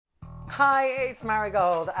Hi, it's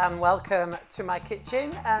Marigold and welcome to my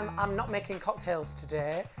kitchen. I'm not making cocktails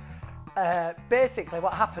today. Basically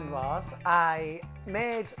what happened was I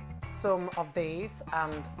made some of these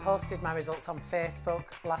and posted my results on Facebook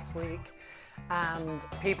last week, and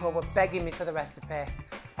people were begging me for the recipe,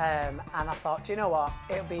 and I thought, do you know what,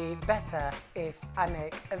 it'll be better if I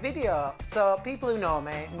make a video. So people who know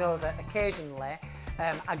me know that occasionally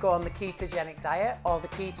I go on the ketogenic diet, or the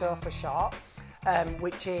keto for short,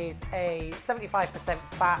 which is a 75%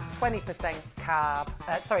 fat, 20% carb,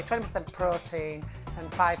 20% protein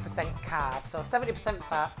and 5% carb. So 70%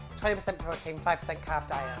 fat, 20% protein, 5% carb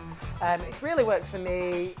diet. It's really worked for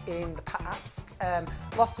me in the past.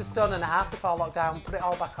 Lost 1.5 stone before lockdown, put it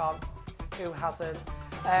all back on. Who hasn't?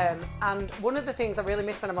 And one of the things I really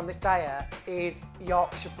miss when I'm on this diet is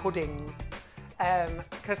Yorkshire puddings.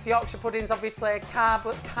 Because Yorkshire pudding's obviously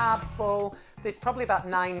carb full. There's probably about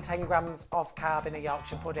 9-10 grams of carb in a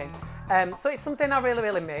Yorkshire pudding. So it's something I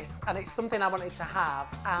really miss, and it's something I wanted to have.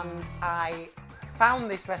 And I found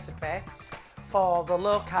this recipe for the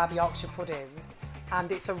low carb Yorkshire puddings,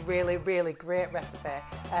 and it's a really great recipe.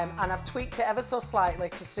 And I've tweaked it ever so slightly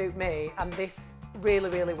to suit me, and this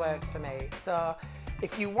really works for me. So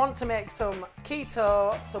if you want to make some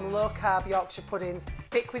keto, some low carb Yorkshire puddings,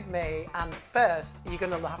 stick with me, and first you're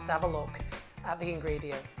going to have a look at the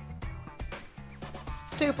ingredients.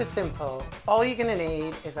 Super simple. All you're going to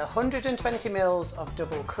need is 120 ml of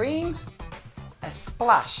double cream, a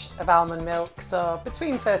splash of almond milk, so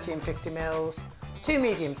between 30 and 50 ml, 2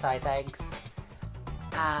 medium-sized eggs,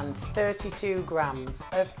 and 32 grams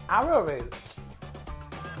of arrowroot.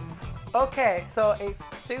 Okay, so it's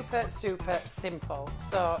super simple.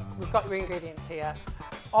 So we've got your ingredients here.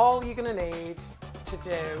 All you're going to need to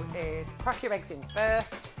do is crack your eggs in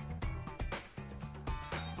first.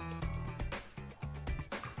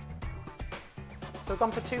 So we've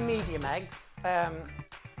gone for 2 medium eggs. There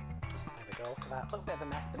we go, look at that, a little bit of a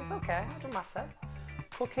mess, but it's okay, it doesn't matter.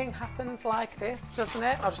 Cooking happens like this, doesn't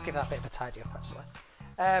it? I'll just give that a bit of a tidy up actually.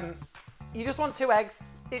 You just want 2 eggs.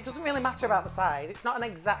 It doesn't really matter about the size. It's not an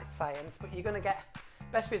exact science, but you're going to get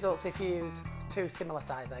best results if you use 2 similar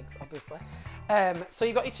size eggs, obviously. So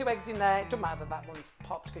you've got your 2 eggs in there. It doesn't matter that one's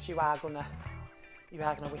popped, because you are gonna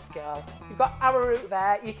whisk it all. You've got arrowroot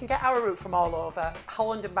there. You can get arrowroot from all over.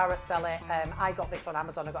 Holland and Barrett sell it. I got this on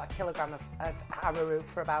Amazon. I got a kilogram of arrowroot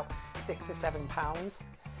for about £6 or £7.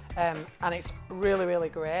 And it's really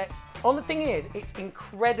great. Only thing is, it's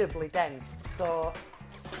incredibly dense. So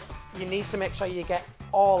you need to make sure you get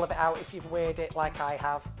all of it out if you've weighed it like I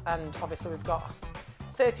have. And obviously we've got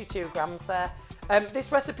 32 grams there.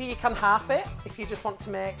 This recipe, you can half it if you just want to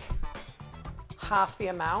make half the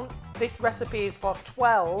amount. This recipe is for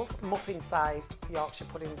 12 muffin-sized Yorkshire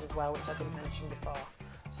puddings as well, which I didn't mention before.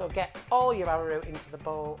 So get all your arrowroot into the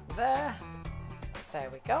bowl there. There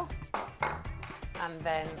we go. And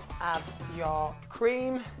then add your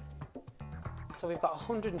cream. So we've got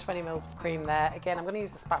 120 ml of cream there. Again, I'm going to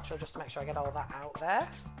use the spatula just to make sure I get all that out there.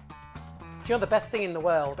 Do you know the best thing in the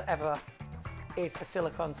world ever is a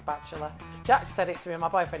silicone spatula? Jack said it to me, my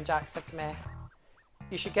boyfriend Jack said to me,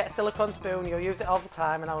 you should get a silicone spoon, you'll use it all the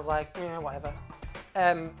time. And I was like, yeah, whatever.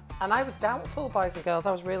 And I was doubtful, boys and girls,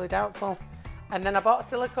 I was really doubtful. And then I bought a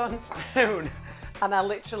silicone spoon and I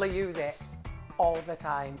literally use it all the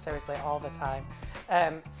time, seriously, all the time.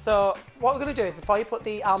 So what we're going to do is, before you put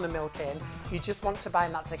the almond milk in, you just want to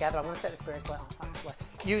bind that together. I'm going to take this bracelet off actually,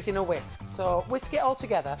 using a whisk. So whisk it all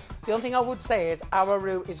together. The only thing I would say is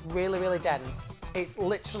arrowroot is really dense. It's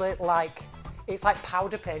literally like, it's like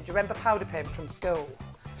powder paint. Do you remember powder paint from school?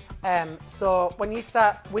 So when you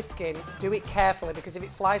start whisking, do it carefully, because if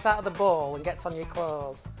it flies out of the bowl and gets on your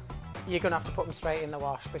clothes, you're going to have to put them straight in the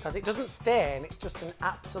wash, because it doesn't stain, it's just an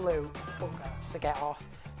absolute bugger to get off.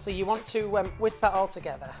 So you want to whisk that all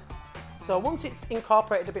together. So once it's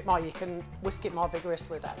incorporated a bit more, you can whisk it more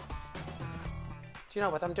vigorously then. Do you know,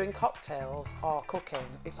 whether I'm doing cocktails or cooking,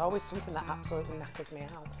 it's always something that absolutely knackers me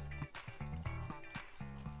out.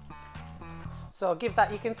 So give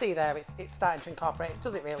that, you can see there, it's starting to incorporate. It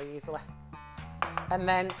does it really easily. And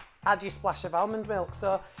then add your splash of almond milk.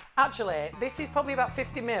 So actually, this is probably about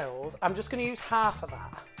 50 ml. I'm just going to use half of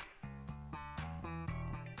that.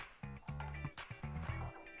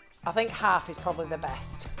 I think half is probably the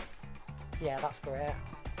best. Yeah, that's great.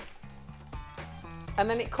 And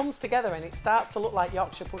then it comes together and it starts to look like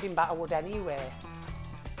Yorkshire pudding batter would anyway.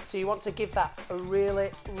 So you want to give that a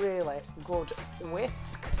really good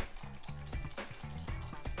whisk.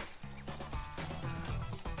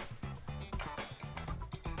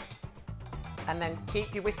 And then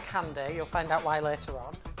keep your whisk handy, you'll find out why later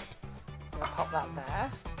on. So I'll pop that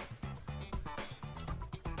there.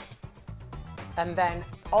 And then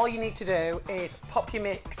all you need to do is pop your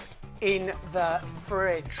mix in the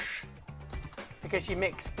fridge, because your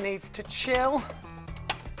mix needs to chill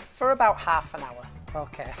for about half an hour.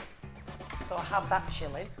 Okay, so I have that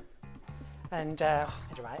chilling, and I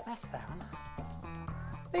made a right mess there, haven't I?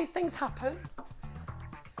 These things happen.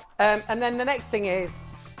 And then the next thing is,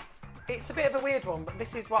 it's a bit of a weird one, but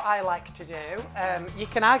this is what I like to do. You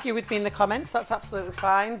can argue with me in the comments, that's absolutely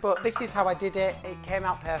fine, but this is how I did it. It came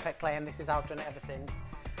out perfectly, and this is how I've done it ever since.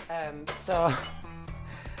 So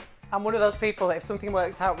I'm one of those people that if something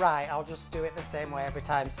works out right, I'll just do it the same way every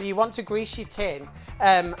time. So you want to grease your tin.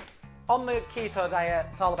 On the keto diet,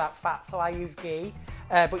 it's all about fat, so I use ghee,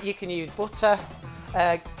 but you can use butter.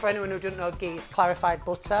 For anyone who doesn't know, ghee is clarified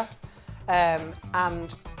butter.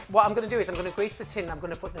 And what I'm going to do is I'm going to grease the tin. I'm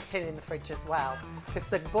going to put the tin in the fridge as well, because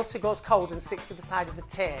the butter goes cold and sticks to the side of the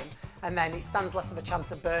tin, and then it stands less of a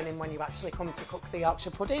chance of burning when you actually come to cook the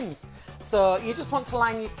Yorkshire puddings. So you just want to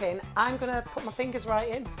line your tin. I'm going to put my fingers right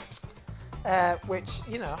in, which,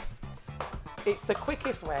 you know, it's the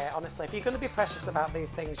quickest way, honestly. If you're going to be precious about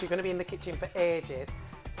these things, you're going to be in the kitchen for ages,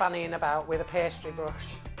 fannying about with a pastry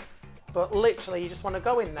brush. But literally, you just want to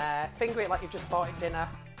go in there, finger it like you've just bought it dinner,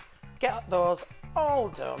 get those all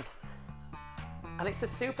done. And it's a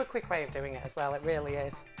super quick way of doing it as well, it really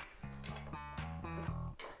is.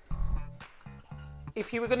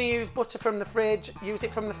 If you were going to use butter from the fridge, use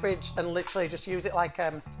it from the fridge and literally just use it like,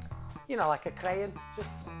 you know, like a crayon.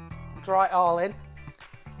 Just draw it all in.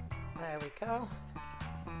 There we go.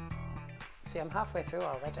 See, I'm halfway through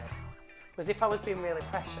already. Whereas if I was being really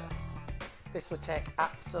precious, this would take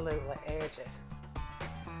absolutely ages.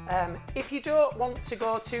 If you don't want to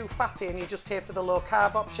go too fatty and you're just here for the low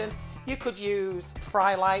carb option, you could use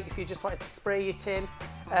Fry Light if you just wanted to spray your tin.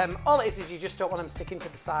 All it is you just don't want them sticking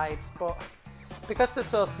to the sides, but because they're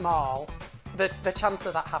so small, the chance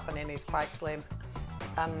of that happening is quite slim.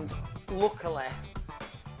 And luckily,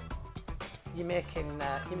 you're making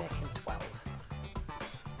 12.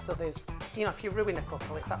 So there's, you know, if you ruin a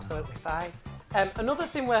couple, it's absolutely fine. Another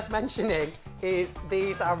thing worth mentioning is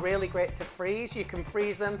these are really great to freeze. You can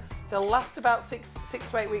freeze them. They'll last about six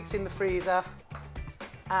to 8 weeks in the freezer,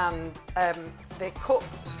 and they cook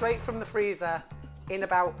straight from the freezer in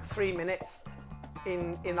about 3 minutes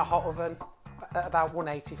in a hot oven at about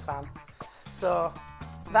 180 fan. So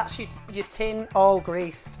that's your tin all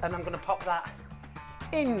greased, and I'm going to pop that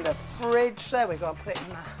in the fridge. There we go, put it in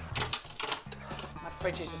there. My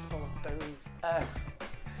fridge is just full of booze.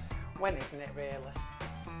 When isn't it really?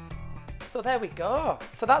 So there we go.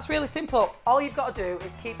 So that's really simple. All you've got to do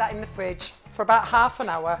is keep that in the fridge for about half an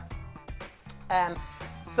hour.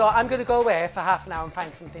 So I'm going to go away for half an hour and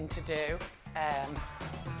find something to do.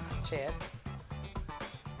 Cheers.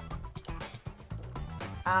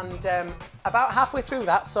 And about halfway through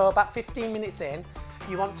that, so about 15 minutes in,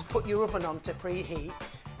 you want to put your oven on to preheat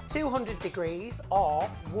 200 degrees or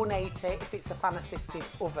 180 if it's a fan assisted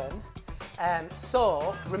oven.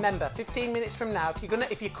 So remember, 15 minutes from now,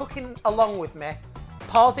 if you're cooking along with me,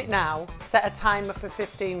 pause it now, set a timer for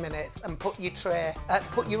 15 minutes and put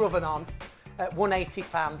your oven on at 180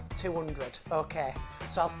 fan, 200. Okay,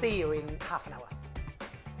 so I'll see you in half an hour.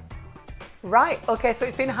 Right, okay, so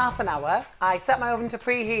it's been half an hour. I set my oven to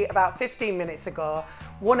preheat about 15 minutes ago,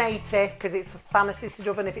 180 because it's a fan assisted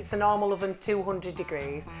oven. If it's a normal oven, 200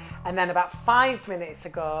 degrees. And then about 5 minutes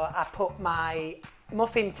ago, I put my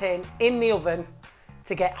muffin tin in the oven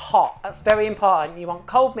to get hot. That's very important. You want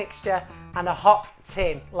cold mixture and a hot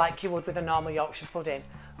tin like you would with a normal Yorkshire pudding.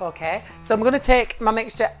 Okay, so I'm going to take my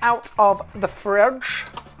mixture out of the fridge.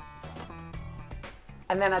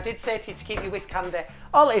 And then I did say to you to keep your whisk handy.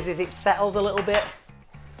 All it is it settles a little bit.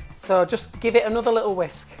 So just give it another little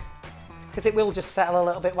whisk, because it will just settle a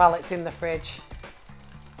little bit while it's in the fridge.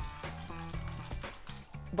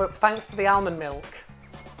 But thanks to the almond milk,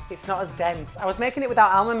 it's not as dense. I was making it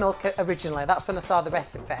without almond milk originally. That's when I saw the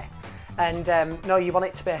recipe. And no, you want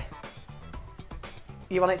it to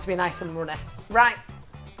be nice and runny. Right,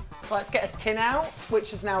 so let's get a tin out,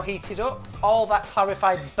 which is now heated up. All that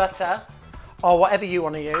clarified butter, or whatever you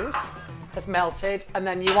want to use, has melted. And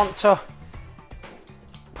then you want to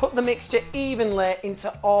put the mixture evenly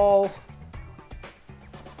into all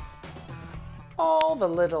the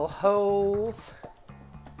little holes.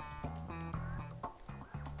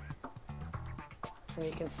 And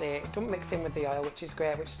you can see it doesn't mix in with the oil, which is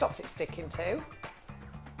great, which stops it sticking too.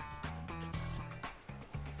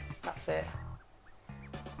 That's it.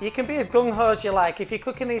 You can be as gung-ho as you like. If you're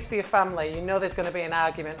cooking these for your family, you know there's going to be an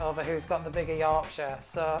argument over who's got the bigger Yorkshire.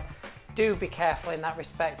 So do be careful in that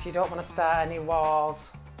respect. You don't want to start any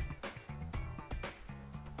wars.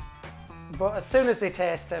 But as soon as they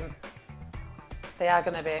taste them, they are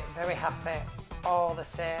going to be very happy all the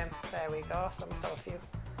same. There we go. So I'm going to start a few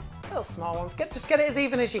little small ones. Just get it as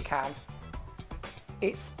even as you can.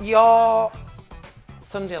 It's your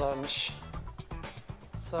Sunday lunch,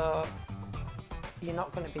 so you're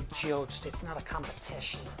not going to be judged. It's not a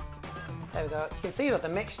competition. There we go. You can see that the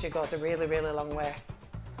mixture goes a really, really long way.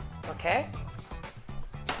 Okay.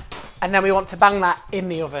 And then we want to bang that in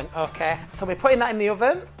the oven. Okay. So we're putting that in the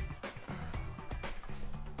oven.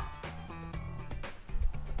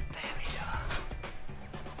 There we go.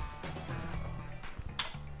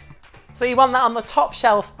 So you want that on the top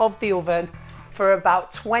shelf of the oven for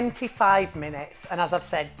about 25 minutes. And as I've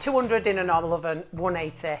said, 200 in a normal oven,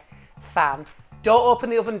 180 fan. Don't open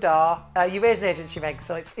the oven door. You're raising agents, your eggs,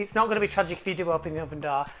 so it's not going to be tragic if you do open the oven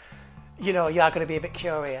door. You know, you are going to be a bit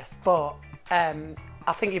curious, but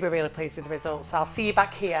I think you'll be really pleased with the results. So I'll see you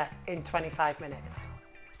back here in 25 minutes.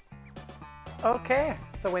 Okay,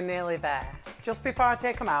 so we're nearly there. Just before I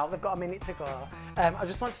take them out, they've got a minute to go. I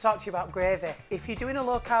just want to talk to you about gravy. If you're doing a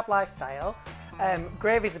low carb lifestyle,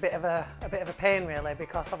 gravy is a bit of a pain really,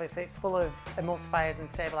 because obviously it's full of emulsifiers and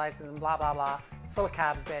stabilizers and blah blah blah. It's full of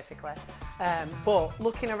carbs basically. But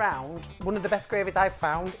looking around, one of the best gravies I've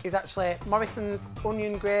found is actually Morrison's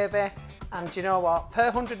onion gravy, and do you know what? Per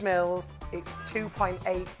 100 mils, it's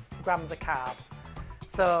 2.8 grams of carb.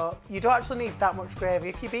 So you don't actually need that much gravy.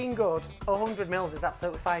 If you're being good, 100 mils is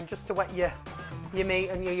absolutely fine, just to wet your meat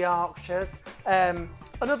and your Yorkshires.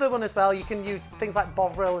 Another one as well, you can use things like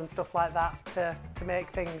Bovril and stuff like that to make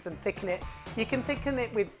things and thicken it. You can thicken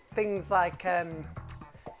it with things like,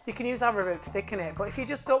 you can use arrowroot to thicken it, but if you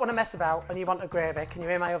just don't want to mess about and you want a gravy, can you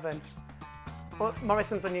hear my oven? But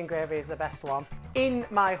Morrison's onion gravy is the best one, in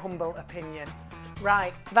my humble opinion.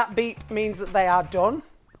 Right, that beep means that they are done.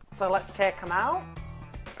 So let's take them out.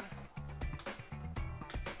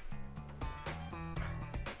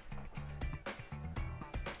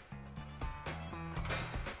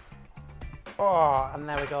 Oh, and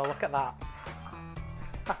there we go, look at that.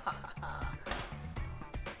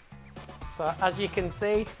 So as you can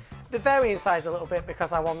see, they vary in size a little bit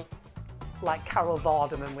because I want like Carol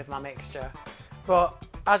Vorderman with my mixture. But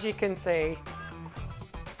as you can see,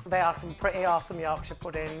 they are some pretty awesome Yorkshire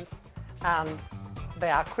puddings, and they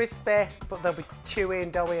are crispy, but they'll be chewy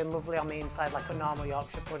and doughy and lovely on the inside like a normal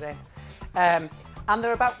Yorkshire pudding. And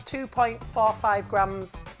they're about 2.45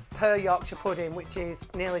 grams per Yorkshire pudding, which is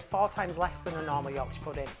nearly 4 times less than a normal Yorkshire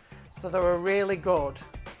pudding. So they're a really good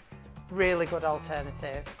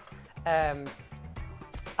alternative. And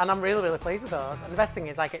I'm really pleased with those. And the best thing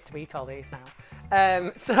is I get to eat all these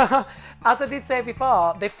now. So as I did say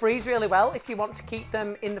before, they freeze really well if you want to keep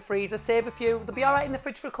them in the freezer. Save a few. They'll be all right in the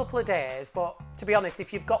fridge for a couple of days, but to be honest,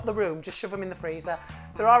 if you've got the room, just shove them in the freezer.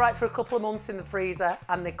 They're all right for a couple of months in the freezer,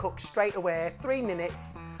 and they cook straight away, 3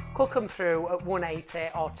 minutes. Cook them through at 180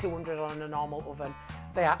 or 200 on a normal oven.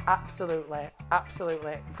 They are absolutely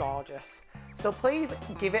gorgeous. So please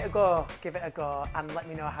give it a go, and let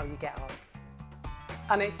me know how you get on.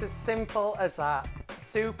 And it's as simple as that.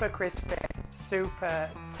 Super crispy, super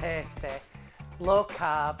tasty, low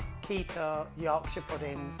carb, keto Yorkshire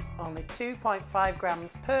puddings. Only 2.5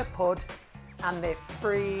 grams per pud, and they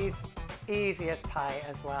freeze easy as pie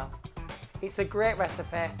as well. It's a great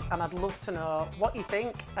recipe, and I'd love to know what you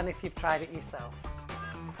think and if you've tried it yourself.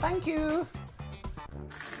 Thank you.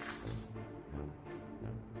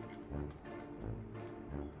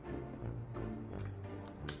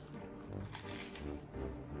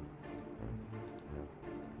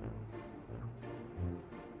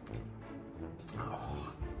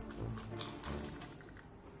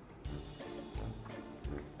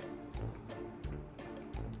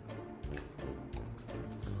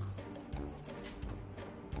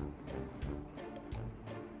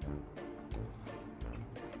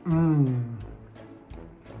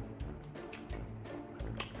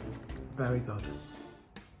 Very good.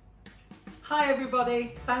 Hi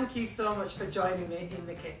everybody, thank you so much for joining me in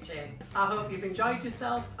the kitchen. I hope you've enjoyed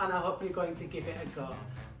yourself, and I hope you're going to give it a go.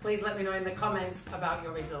 Please let me know in the comments about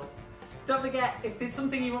your results. Don't forget, if there's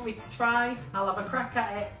something you want me to try, I'll have a crack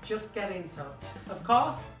at it. Just get in touch. Of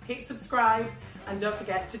course, hit subscribe, and don't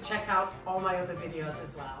forget to check out all my other videos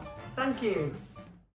as well. Thank you.